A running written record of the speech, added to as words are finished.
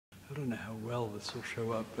I don't know how well this will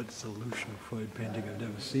show up, but it's a Lucien Freud painting I've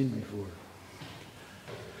never seen before.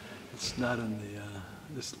 It's not in the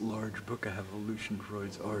this large book I have of Lucien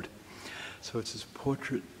Freud's art. So it's his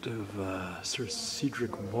portrait of Sir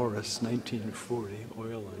Cedric Morris, 1940,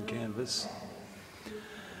 oil on canvas.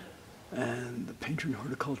 And the painter and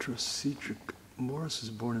horticulturist Cedric Morris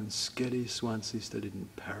was born in Sketty, Swansea, studied in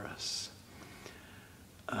Paris.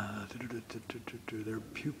 Their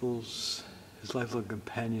pupils, his lifelong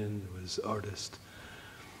companion was artist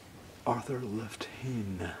Arthur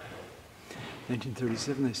Lefthine.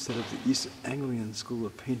 1937, they set up the East Anglian School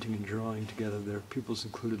of Painting and Drawing together. Their pupils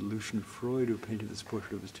included Lucien Freud, who painted this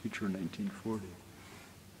portrait of his teacher in 1940.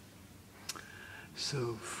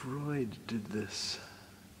 So Freud did this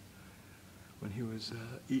when he was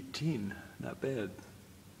 18, not bad.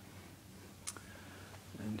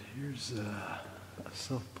 And here's a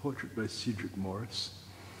self-portrait by Cedric Morris,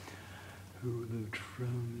 who lived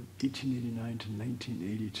from 1889 to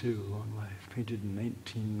 1982, long life, painted in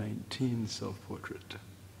 1919, self-portrait.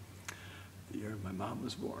 The year my mom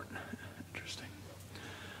was born. Interesting.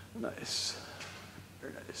 Nice.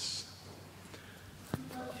 Very nice.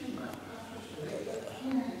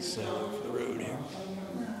 Sailing for the road here.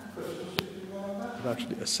 I've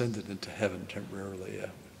actually ascended into heaven temporarily,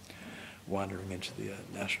 wandering into the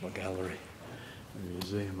National Gallery, the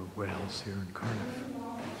Museum of Wales here in Cardiff.